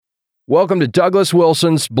Welcome to Douglas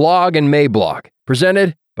Wilson's Blog and Mablog,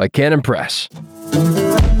 presented by Canon Press.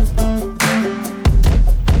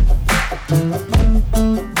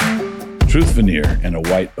 Truth Veneer in a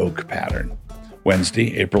White Oak Pattern.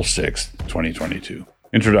 Wednesday, April 6th, 2022.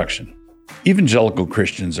 Introduction. Evangelical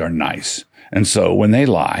Christians are nice, and so when they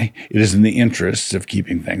lie, it is in the interests of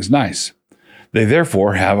keeping things nice. They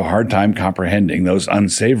therefore have a hard time comprehending those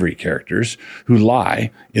unsavory characters who lie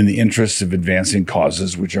in the interests of advancing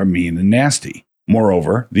causes which are mean and nasty.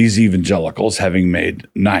 Moreover, these evangelicals, having made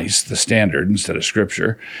nice the standard instead of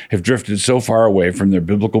Scripture, have drifted so far away from their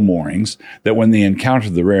biblical moorings that when they encounter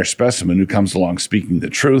the rare specimen who comes along speaking the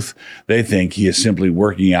truth, they think he is simply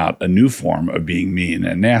working out a new form of being mean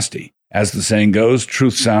and nasty. As the saying goes,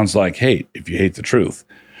 truth sounds like hate if you hate the truth.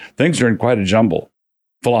 Things are in quite a jumble.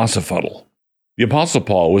 Philosophuddle. The Apostle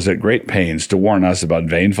Paul was at great pains to warn us about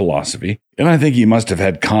vain philosophy, and I think he must have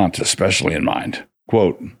had Kant especially in mind.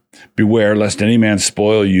 Quote, "Beware lest any man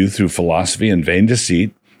spoil you through philosophy and vain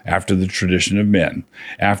deceit, after the tradition of men,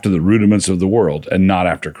 after the rudiments of the world, and not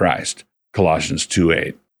after Christ." Colossians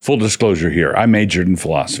 2:8. Full disclosure here, I majored in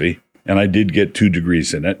philosophy, and I did get 2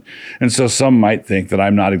 degrees in it, and so some might think that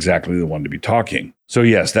I'm not exactly the one to be talking. So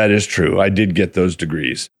yes, that is true. I did get those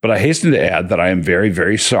degrees. But I hasten to add that I am very,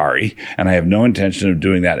 very sorry, and I have no intention of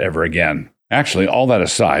doing that ever again. Actually, all that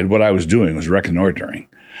aside, what I was doing was reconnoitering.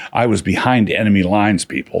 I was behind enemy lines,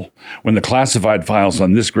 people. When the classified files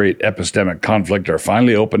on this great epistemic conflict are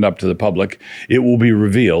finally opened up to the public, it will be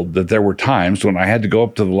revealed that there were times when I had to go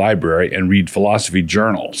up to the library and read philosophy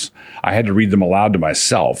journals. I had to read them aloud to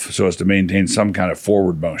myself so as to maintain some kind of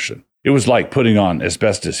forward motion. It was like putting on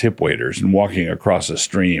asbestos hip waders and walking across a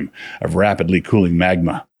stream of rapidly cooling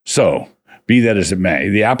magma. So, be that as it may,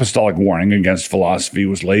 the apostolic warning against philosophy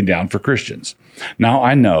was laid down for Christians. Now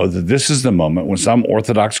I know that this is the moment when some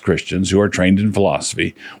Orthodox Christians who are trained in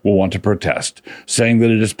philosophy will want to protest, saying that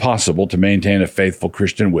it is possible to maintain a faithful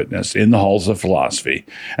Christian witness in the halls of philosophy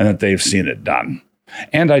and that they've seen it done.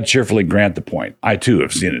 And I cheerfully grant the point. I too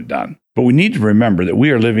have seen it done. But we need to remember that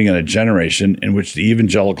we are living in a generation in which the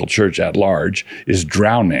evangelical church at large is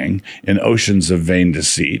drowning in oceans of vain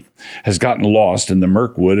deceit, has gotten lost in the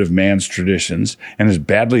murkwood of man's traditions, and is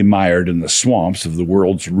badly mired in the swamps of the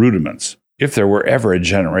world's rudiments. If there were ever a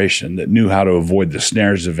generation that knew how to avoid the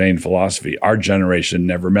snares of vain philosophy, our generation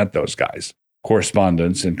never met those guys.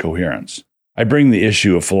 Correspondence and coherence. I bring the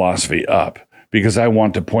issue of philosophy up because I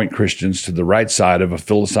want to point Christians to the right side of a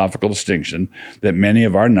philosophical distinction that many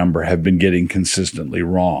of our number have been getting consistently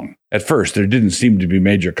wrong. At first, there didn't seem to be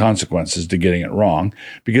major consequences to getting it wrong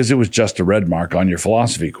because it was just a red mark on your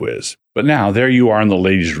philosophy quiz. But now, there you are in the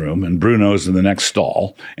ladies' room, and Bruno's in the next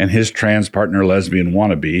stall, and his trans partner lesbian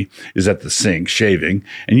wannabe is at the sink shaving,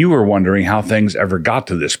 and you are wondering how things ever got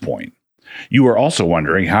to this point. You are also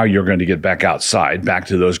wondering how you're going to get back outside, back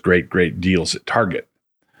to those great deals at Target.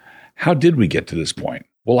 How did we get to this point?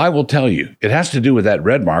 Well, I will tell you. It has to do with that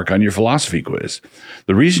red mark on your philosophy quiz.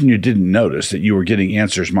 The reason you didn't notice that you were getting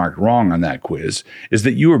answers marked wrong on that quiz is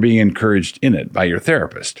that you were being encouraged in it by your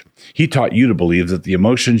therapist. He taught you to believe that the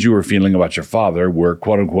emotions you were feeling about your father were,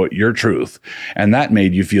 quote-unquote, your truth, and that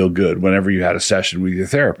made you feel good whenever you had a session with your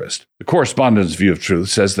therapist. The correspondence view of truth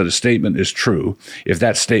says that a statement is true if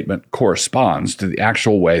that statement corresponds to the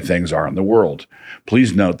actual way things are in the world.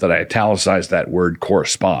 Please note that I italicized that word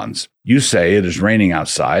corresponds. You say it is raining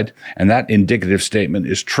outside, and that indicative statement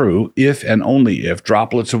is true if and only if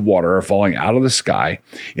droplets of water are falling out of the sky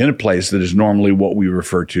in a place that is normally what we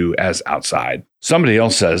refer to as outside. Somebody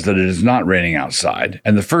else says that it is not raining outside,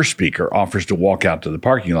 and the first speaker offers to walk out to the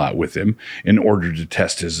parking lot with him in order to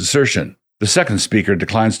test his assertion. The second speaker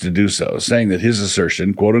declines to do so, saying that his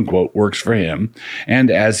assertion, quote-unquote, works for him, and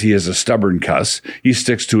as he is a stubborn cuss, he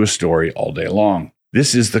sticks to his story all day long.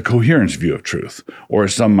 This is the coherence view of truth, or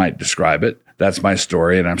as some might describe it, that's my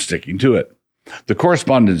story and I'm sticking to it. The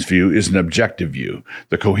correspondence view is an objective view.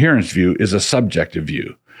 The coherence view is a subjective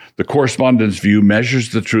view. The correspondence view measures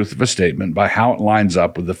the truth of a statement by how it lines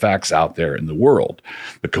up with the facts out there in the world.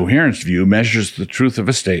 The coherence view measures the truth of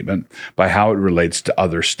a statement by how it relates to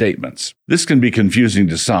other statements. This can be confusing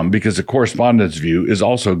to some because a correspondence view is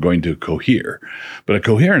also going to cohere, but a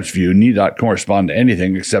coherence view need not correspond to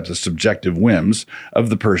anything except the subjective whims of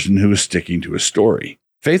the person who is sticking to a story.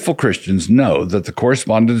 Faithful Christians know that the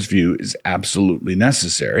correspondence view is absolutely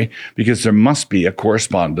necessary because there must be a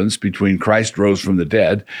correspondence between Christ rose from the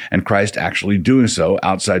dead and Christ actually doing so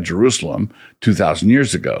outside Jerusalem 2,000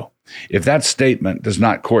 years ago. If that statement does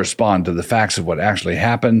not correspond to the facts of what actually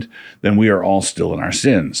happened, then we are all still in our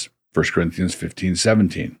sins. 1 Corinthians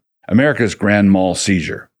 15:17. America's Grand Mall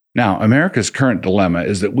seizure. Now, America's current dilemma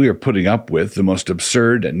is that we are putting up with the most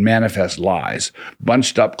absurd and manifest lies,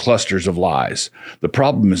 bunched up clusters of lies. The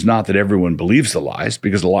problem is not that everyone believes the lies,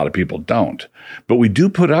 because a lot of people don't, but we do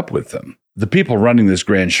put up with them. The people running this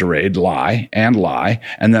grand charade lie, and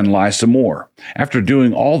then lie some more. After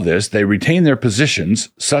doing all this, they retain their positions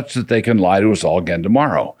such that they can lie to us all again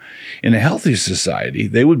tomorrow. In a healthy society,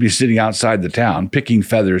 they would be sitting outside the town picking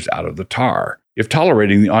feathers out of the tar. If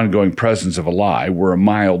tolerating the ongoing presence of a lie were a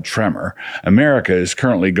mild tremor, America is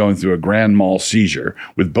currently going through a grand mal seizure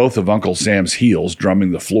with both of Uncle Sam's heels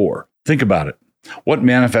drumming the floor. Think about it. What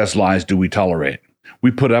manifest lies do we tolerate?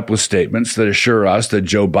 We put up with statements that assure us that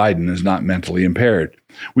Joe Biden is not mentally impaired.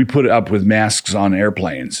 We put up with masks on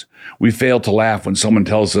airplanes. We fail to laugh when someone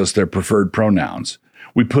tells us their preferred pronouns.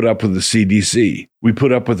 We put up with the CDC. We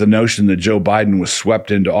put up with the notion that Joe Biden was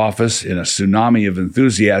swept into office in a tsunami of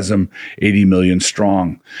enthusiasm, 80 million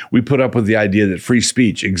strong. We put up with the idea that free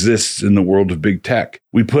speech exists in the world of big tech.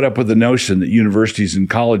 We put up with the notion that universities and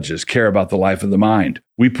colleges care about the life of the mind.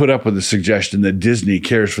 We put up with the suggestion that Disney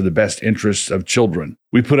cares for the best interests of children.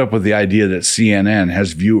 We put up with the idea that CNN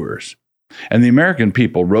has viewers. And the American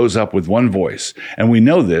people rose up with one voice, and we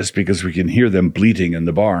know this because we can hear them bleating in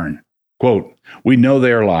the barn. Quote, "We know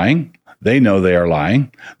they are lying. They know they are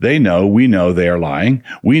lying. They know we know they are lying.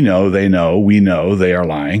 We know they know we know they are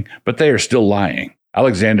lying, but they are still lying."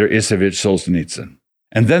 Alexander Isevich Solzhenitsyn.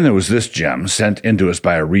 And then there was this gem sent into us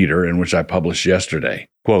by a reader, in which I published yesterday.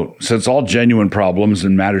 Quote, "Since all genuine problems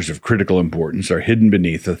and matters of critical importance are hidden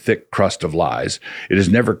beneath a thick crust of lies, it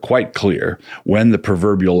is never quite clear when the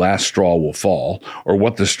proverbial last straw will fall or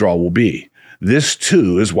what the straw will be. This,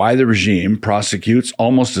 too, is why the regime prosecutes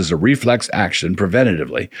almost as a reflex action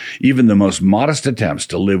preventatively even the most modest attempts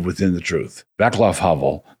to live within the truth." Václav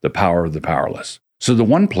Havel, The Power of the Powerless. So the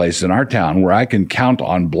one place in our town where I can count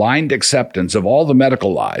on blind acceptance of all the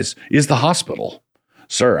medical lies is the hospital.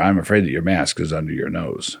 "Sir, I'm afraid that your mask is under your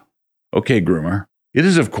nose." Okay, groomer. It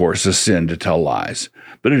is, of course, a sin to tell lies,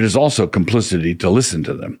 but it is also complicity to listen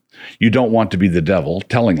to them. You don't want to be the devil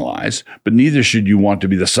telling lies, but neither should you want to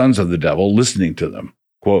be the sons of the devil listening to them.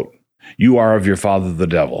 Quote, "You are of your father the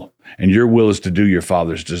devil, and your will is to do your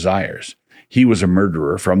father's desires. He was a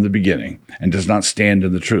murderer from the beginning and does not stand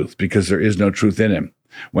in the truth, because there is no truth in him.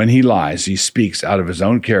 When he lies, he speaks out of his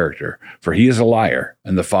own character, for he is a liar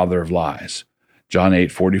and the father of lies." John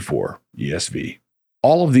 8:44, ESV.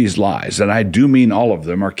 All of these lies, and I do mean all of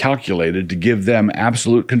them, are calculated to give them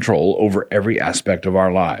absolute control over every aspect of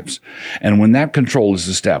our lives. And when that control is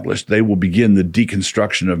established, they will begin the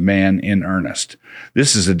deconstruction of man in earnest.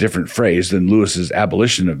 This is a different phrase than Lewis's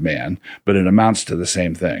abolition of man, but it amounts to the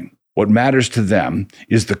same thing. What matters to them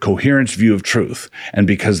is the coherence view of truth, and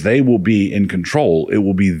because they will be in control, it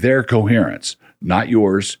will be their coherence, not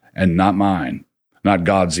yours and not mine. Not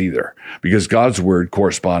God's either, because God's word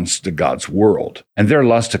corresponds to God's world. And their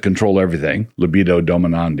lust to control everything, libido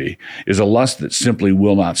dominandi, is a lust that simply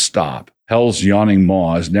will not stop. Hell's yawning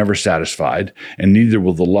maw is never satisfied, and neither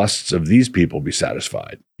will the lusts of these people be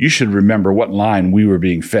satisfied. You should remember what line we were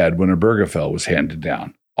being fed when Obergefell was handed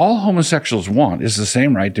down. All homosexuals want is the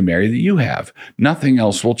same right to marry that you have. Nothing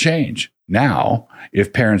else will change. Now,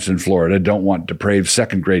 if parents in Florida don't want depraved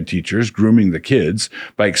second-grade teachers grooming the kids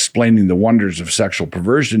by explaining the wonders of sexual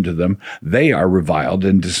perversion to them, they are reviled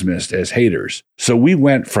and dismissed as haters. So we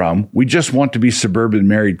went from, "we just want to be suburban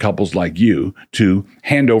married couples like you," to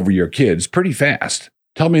 "hand over your kids" pretty fast.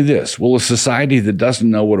 Tell me this, will a society that doesn't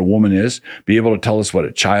know what a woman is be able to tell us what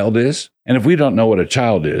a child is? And if we don't know what a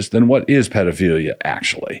child is, then what is pedophilia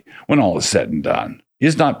actually, when all is said and done?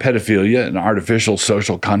 Is not pedophilia an artificial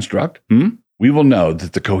social construct? We will know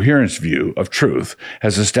that the coherence view of truth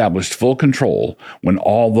has established full control when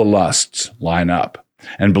all the lusts line up.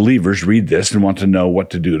 And believers read this and want to know what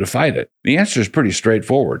to do to fight it. The answer is pretty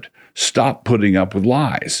straightforward. Stop putting up with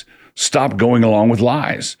lies. Stop going along with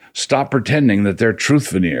lies. Stop pretending that their truth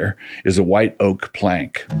veneer is a white oak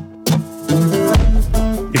plank.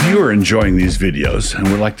 If you are enjoying these videos and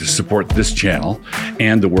would like to support this channel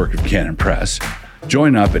and the work of Canon Press,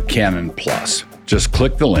 join up at Canon Plus. Just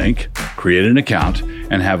click the link, create an account,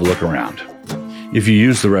 and have a look around. If you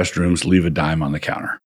use the restrooms, leave a dime on the counter.